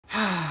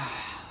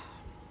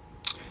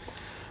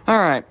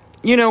Alright,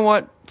 you know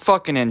what?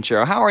 Fucking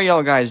intro. How are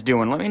y'all guys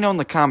doing? Let me know in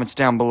the comments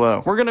down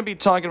below. We're gonna be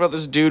talking about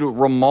this dude,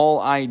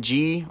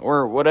 Ramalig,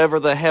 or whatever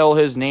the hell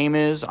his name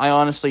is. I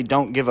honestly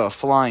don't give a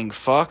flying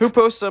fuck. Who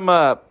posts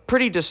some,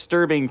 pretty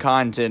disturbing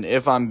content,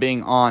 if I'm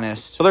being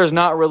honest. So there's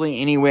not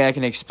really any way I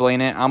can explain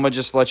it. I'm gonna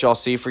just let y'all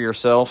see for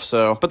yourself,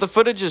 so. But the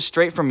footage is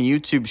straight from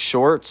YouTube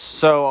Shorts,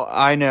 so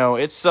I know,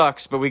 it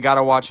sucks, but we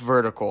gotta watch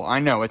vertical. I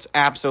know, it's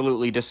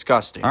absolutely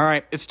disgusting.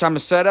 Alright, it's time to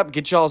set up,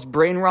 get y'all's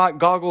brain rot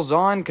goggles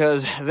on,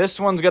 cause this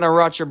one's gonna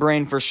rot your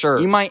brain for sure.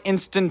 You might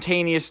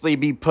instantaneously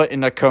be put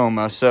in a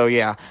coma, so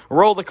yeah.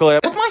 Roll the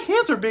clip. If my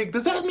hands are big,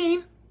 does that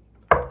mean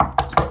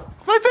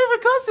my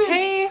favorite cousin?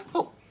 Hey.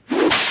 Oh.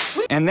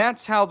 And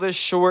that's how this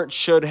short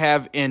should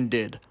have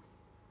ended.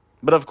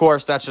 But of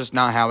course, that's just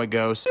not how it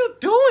goes. What are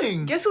you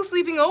doing? Guess who's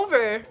sleeping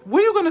over?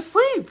 Where are you gonna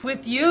sleep?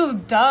 With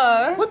you,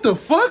 duh. What the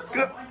fuck?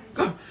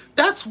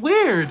 That's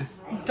weird.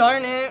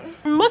 Darn it.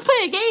 Let's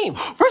play a game.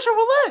 Russian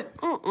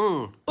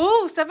roulette.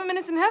 Ooh, 7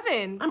 minutes in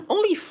heaven. I'm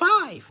only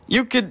 5.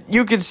 You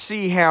could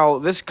see how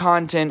this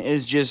content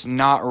is just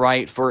not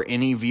right for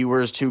any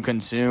viewers to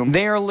consume.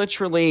 They are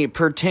literally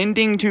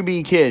pretending to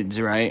be kids,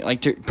 right?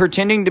 Like,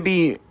 pretending to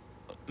be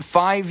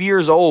 5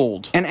 years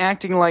old and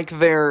acting like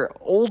their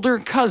older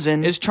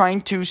cousin is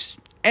trying to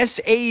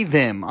SA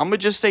them. I'm gonna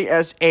just say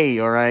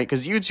SA, alright?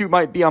 Because YouTube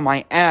might be on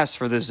my ass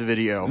for this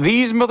video.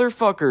 These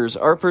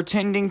motherfuckers are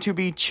pretending to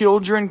be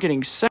children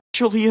getting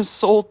sexually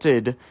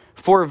assaulted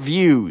for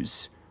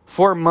views,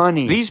 for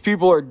money. These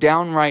people are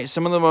downright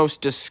some of the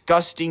most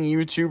disgusting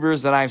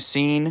YouTubers that I've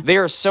seen. They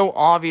are so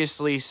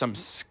obviously some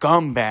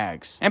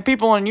scumbags. And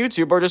people on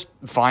YouTube are just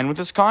fine with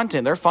this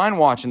content. They're fine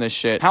watching this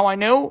shit. How I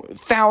know?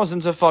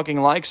 Thousands of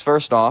fucking likes,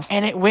 first off.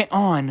 And it went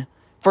on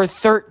for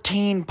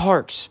 13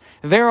 parts.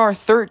 There are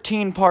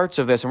 13 parts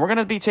of this, and we're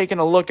gonna be taking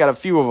a look at a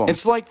few of them.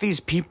 It's like these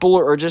people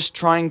are just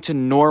trying to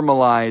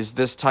normalize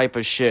this type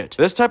of shit.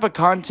 This type of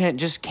content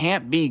just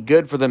can't be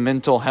good for the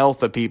mental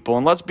health of people,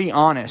 and let's be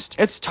honest,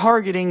 it's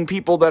targeting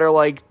people that are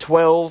like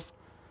 12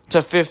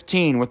 to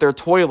 15 with their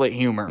toilet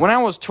humor. When I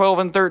was 12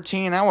 and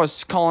 13, I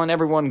was calling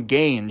everyone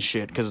gay and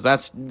shit, because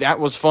that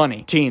was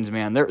funny. Teens,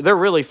 man, they're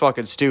really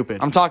fucking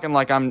stupid. I'm talking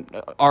like I'm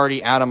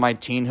already out of my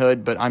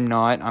teenhood, but I'm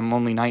not. I'm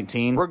only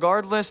 19.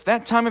 Regardless,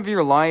 that time of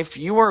your life,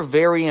 you are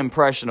very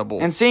impressionable.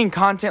 And seeing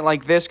content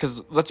like this,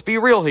 because let's be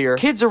real here,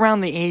 kids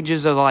around the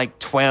ages of like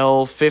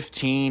 12,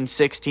 15,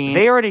 16,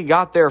 they already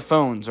got their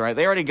phones, right?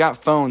 They already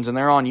got phones, and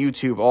they're on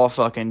YouTube all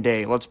fucking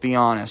day, let's be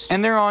honest.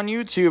 And they're on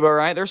YouTube,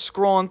 alright? They're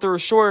scrolling through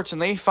shorts,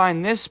 and they find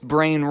this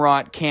brain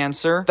rot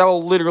cancer that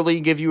will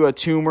literally give you a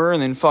tumor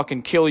and then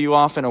fucking kill you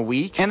off in a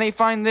week. And they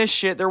find this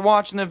shit, they're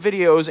watching the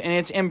videos, and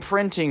it's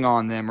imprinting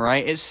on them,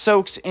 right? It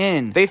soaks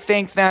in. They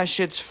think that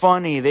shit's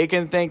funny. They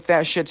can think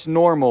that shit's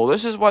normal.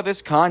 This is why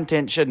this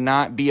content should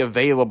not be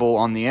available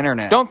on the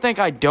internet. Don't think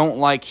I don't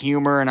like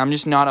humor and I'm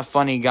just not a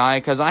funny guy,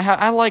 because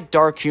I like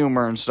dark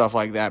humor and stuff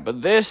like that.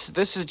 But this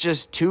is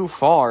just too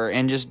far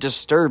and just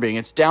disturbing.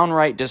 It's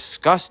downright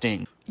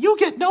disgusting. You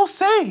get no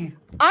say.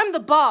 I'm the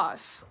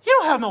boss. You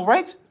don't have no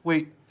rights.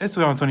 Wait, it's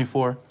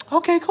 2024.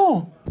 Okay,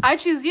 cool. I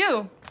choose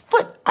you.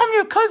 But I'm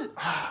your cousin.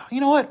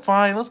 You know what?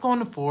 Fine, let's go on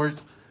the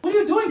fort. What are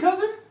you doing,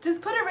 cousin?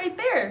 Just put it right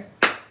there.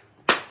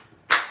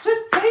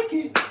 Just take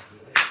it.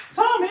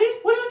 Tommy,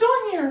 what are you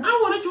doing here? I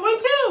want to join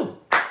too.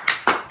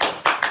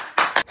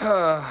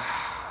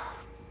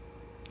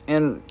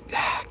 And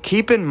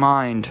keep in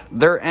mind,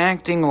 they're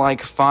acting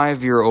like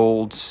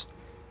 5-year-olds.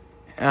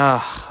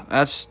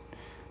 That's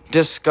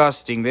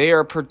disgusting. They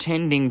are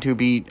pretending to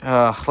be,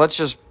 let's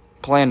just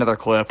play another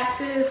clip.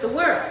 Ass is the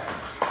world.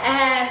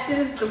 Ass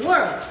is the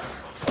world.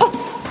 Oh.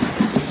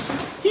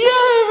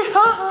 Yay!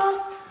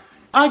 Haha!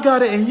 I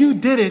got it and you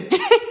didn't.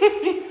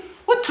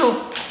 What the?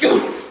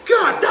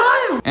 God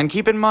damn! And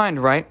keep in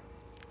mind, right?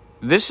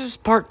 This is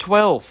part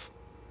 12.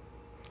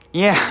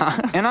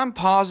 Yeah, and I'm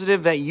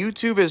positive that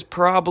YouTube is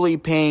probably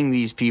paying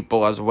these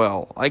people as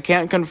well. I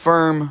can't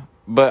confirm,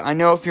 but I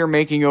know if you're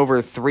making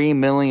over 3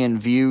 million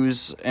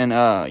views in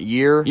a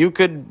year, you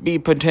could be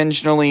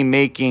potentially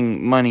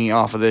making money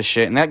off of this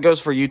shit. And that goes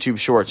for YouTube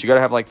Shorts. You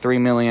gotta have like 3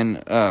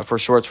 million for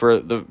Shorts for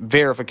the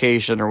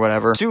verification or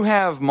whatever. To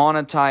have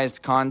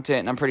monetized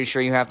content, and I'm pretty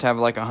sure you have to have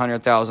like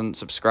 100,000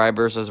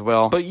 subscribers as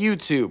well. But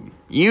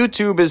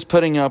YouTube is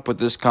putting up with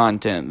this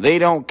content. They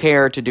don't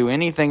care to do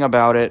anything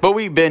about it. But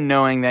we've been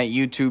knowing that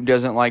YouTube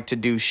doesn't like to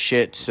do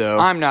shit, so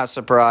I'm not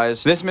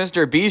surprised. This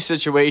Mr. Beast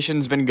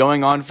situation's been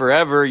going on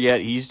forever,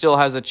 yet he still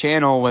has a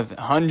channel with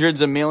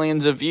hundreds of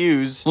millions of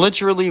views.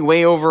 Literally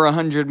way over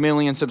 100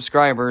 million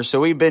subscribers, so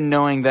we've been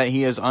knowing that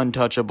he is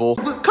untouchable.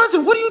 But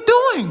cousin, what are you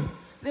doing?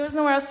 There was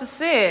nowhere else to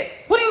sit.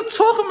 What are you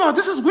talking about?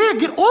 This is weird.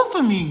 Get off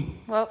of me.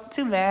 Well,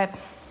 too bad.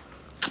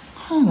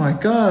 Oh my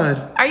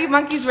god. Are you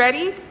monkeys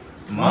ready?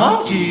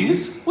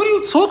 Monkeys? What are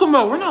you talking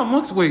about? We're not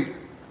monkeys. Wait,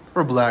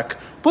 we're black.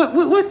 But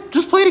what?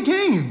 Just play the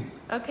game.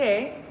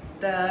 Okay.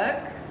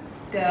 Duck,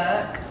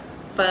 duck,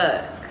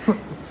 buck.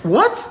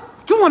 What?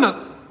 You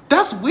wanna?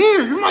 That's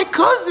weird. You're my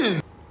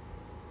cousin.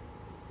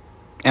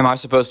 Am I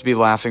supposed to be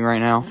laughing right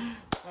now?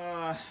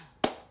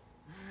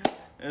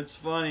 It's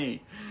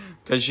funny.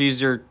 Because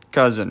she's your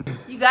cousin.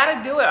 You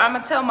gotta do it, or I'm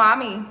gonna tell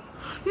mommy.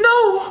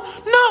 No,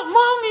 not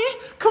mommy.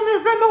 Come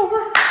here, bend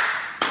over.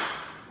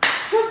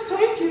 Just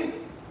take it.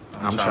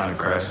 I'm trying to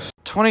crash.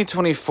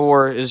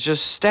 2024 is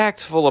just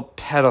stacked full of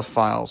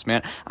pedophiles,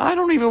 man. I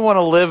don't even want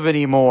to live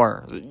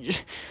anymore.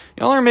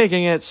 Y'all are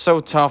making it so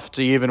tough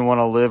to even want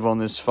to live on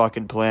this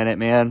fucking planet,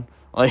 man.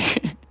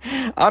 Like,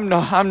 I'm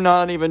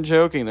not even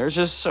joking. There's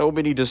just so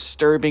many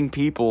disturbing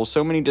people,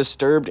 so many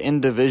disturbed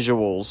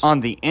individuals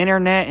on the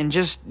internet and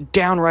just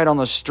downright on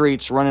the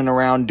streets running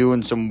around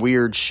doing some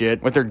weird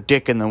shit with their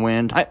dick in the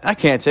wind. I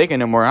can't take it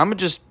anymore. I'm gonna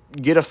just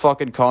get a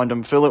fucking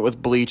condom, fill it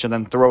with bleach, and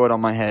then throw it on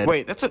my head.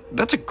 Wait, that's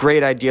a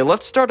great idea.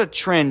 Let's start a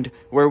trend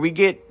where we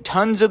get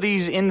tons of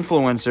these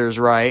influencers,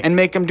 right, and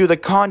make them do the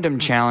condom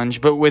challenge,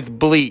 but with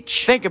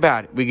bleach. Think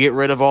about it. We get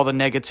rid of all the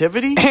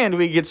negativity, and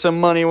we get some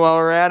money while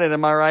we're at it.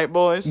 Am I right,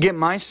 boys? Get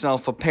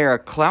myself a pair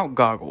of clout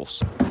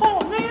goggles.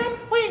 Oh man,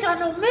 we ain't got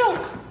no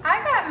milk.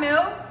 I got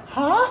milk.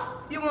 Huh?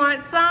 You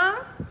want some?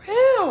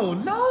 Ew,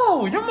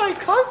 no, you're my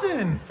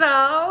cousin.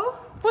 So?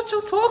 What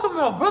you talking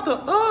about,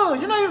 brother?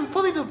 You're not even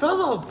fully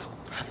developed.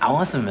 I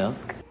want some milk.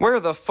 Where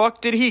the fuck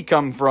did he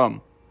come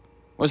from?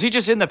 Was he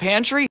just in the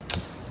pantry?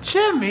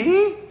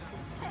 Jimmy?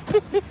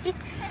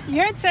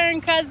 Your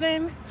turn,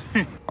 cousin.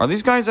 Are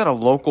these guys at a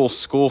local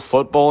school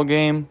football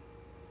game?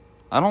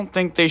 I don't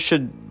think they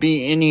should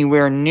be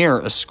anywhere near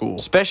a school.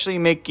 Especially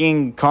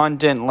making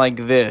content like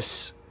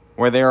this,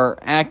 where they are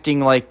acting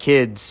like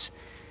kids,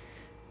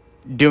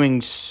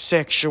 doing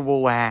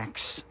sexual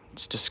acts.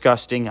 It's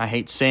disgusting. I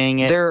hate saying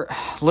it. They're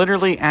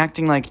literally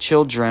acting like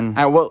children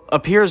at what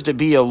appears to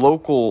be a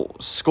local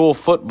school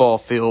football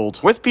field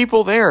with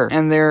people there.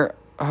 And they're...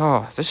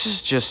 Oh, this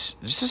is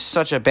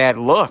such a bad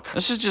look.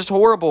 This is just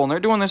horrible. And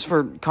they're doing this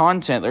for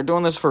content. They're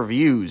doing this for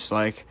views.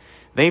 Like,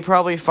 they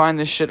probably find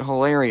this shit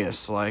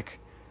hilarious. Like,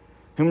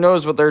 who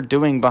knows what they're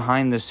doing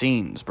behind the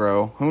scenes,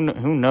 bro? Who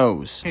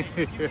knows?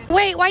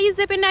 Wait, why you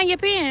zipping down your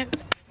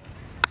pants?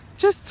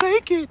 Just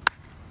take it.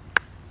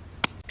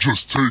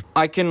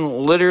 I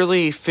can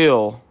literally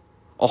feel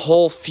a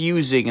hole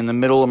fusing in the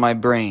middle of my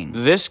brain.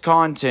 This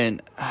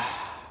content...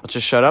 Let's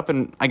just shut up,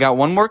 and I got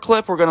one more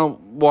clip we're gonna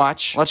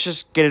watch. Let's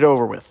just get it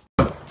over with.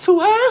 To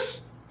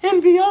us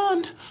and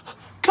beyond.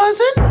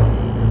 Cousin?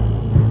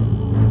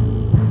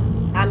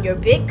 I'm your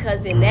big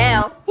cousin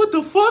now. What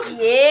the fuck?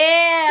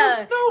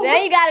 Yeah. No.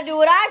 Now you gotta do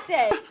what I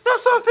say.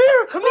 That's not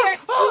fair. Come here.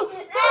 Scoop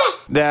this out.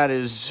 That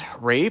is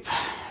rape.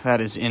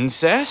 That is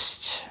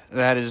incest.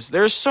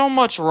 There's so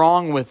much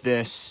wrong with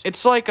this.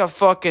 It's like a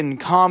fucking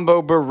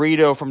combo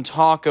burrito from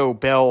Taco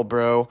Bell,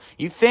 bro.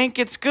 You think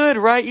it's good,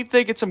 right? You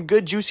think it's some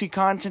good juicy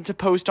content to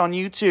post on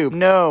YouTube.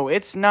 No,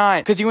 it's not.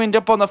 Because you end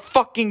up on the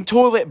fucking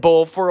toilet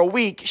bowl for a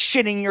week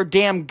shitting your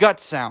damn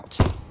guts out.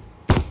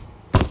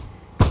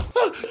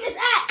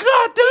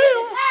 God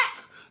damn.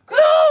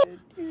 No.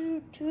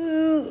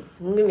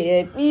 Give me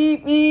that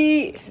beep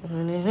beep.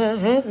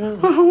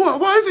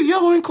 Why is it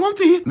yellow and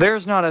clumpy?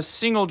 There's not a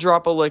single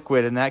drop of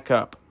liquid in that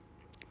cup.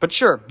 But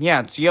sure,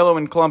 yeah, it's yellow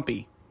and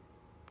clumpy.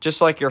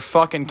 Just like your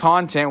fucking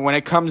content when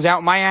it comes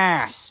out my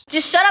ass.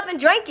 Just shut up and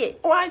drink it.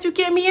 Why'd you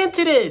get me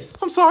into this?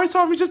 I'm sorry,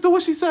 Tommy. Just do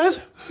what she says.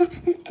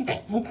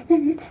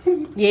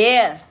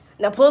 Yeah.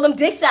 Now pull them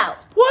dicks out.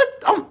 What?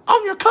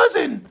 I'm your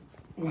cousin.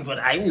 But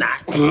I'm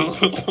not.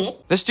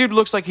 This dude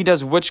looks like he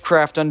does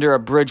witchcraft under a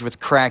bridge with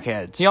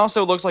crackheads. He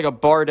also looks like a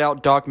barred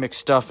out Doc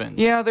McStuffins.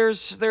 Yeah,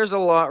 there's a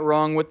lot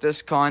wrong with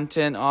this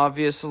content,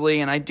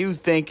 obviously, and I do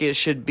think it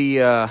should be,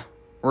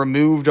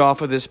 removed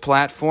off of this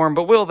platform,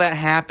 but will that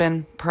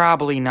happen?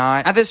 Probably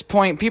not. At this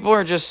point, people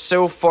are just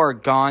so far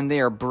gone,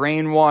 they are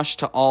brainwashed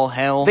to all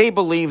hell. They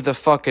believe the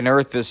fucking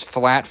earth is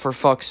flat, for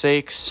fuck's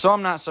sakes. So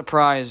I'm not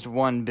surprised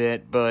one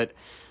bit, but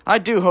I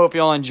do hope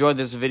y'all enjoyed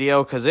this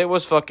video, because it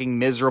was fucking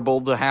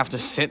miserable to have to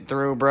sit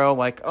through, bro.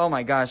 Like, oh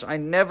my gosh, I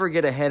never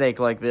get a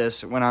headache like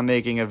this when I'm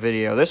making a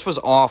video. This was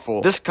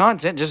awful. This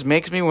content just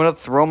makes me want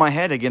to throw my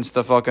head against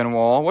the fucking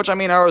wall, which, I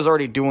mean, I was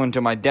already doing to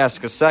my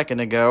desk a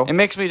second ago. It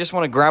makes me just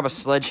want to grab a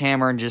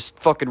sledgehammer and just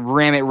fucking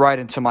ram it right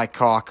into my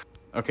cock.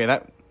 Okay,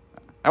 that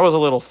was a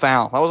little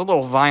foul. That was a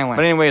little violent.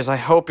 But anyways, I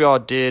hope y'all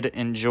did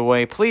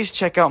enjoy. Please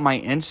check out my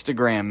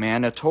Instagram,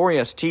 man.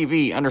 Notorious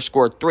TV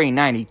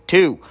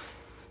 _392.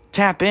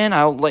 Tap in.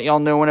 I'll let y'all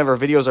know whenever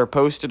videos are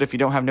posted. If you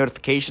don't have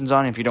notifications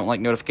on, if you don't like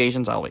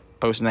notifications, I'll be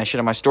posting that shit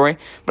on my story.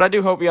 But I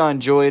do hope y'all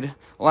enjoyed.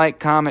 Like,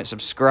 comment,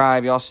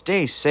 subscribe. Y'all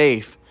stay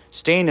safe.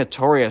 Stay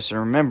notorious. And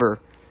remember,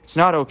 it's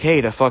not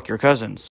okay to fuck your cousins.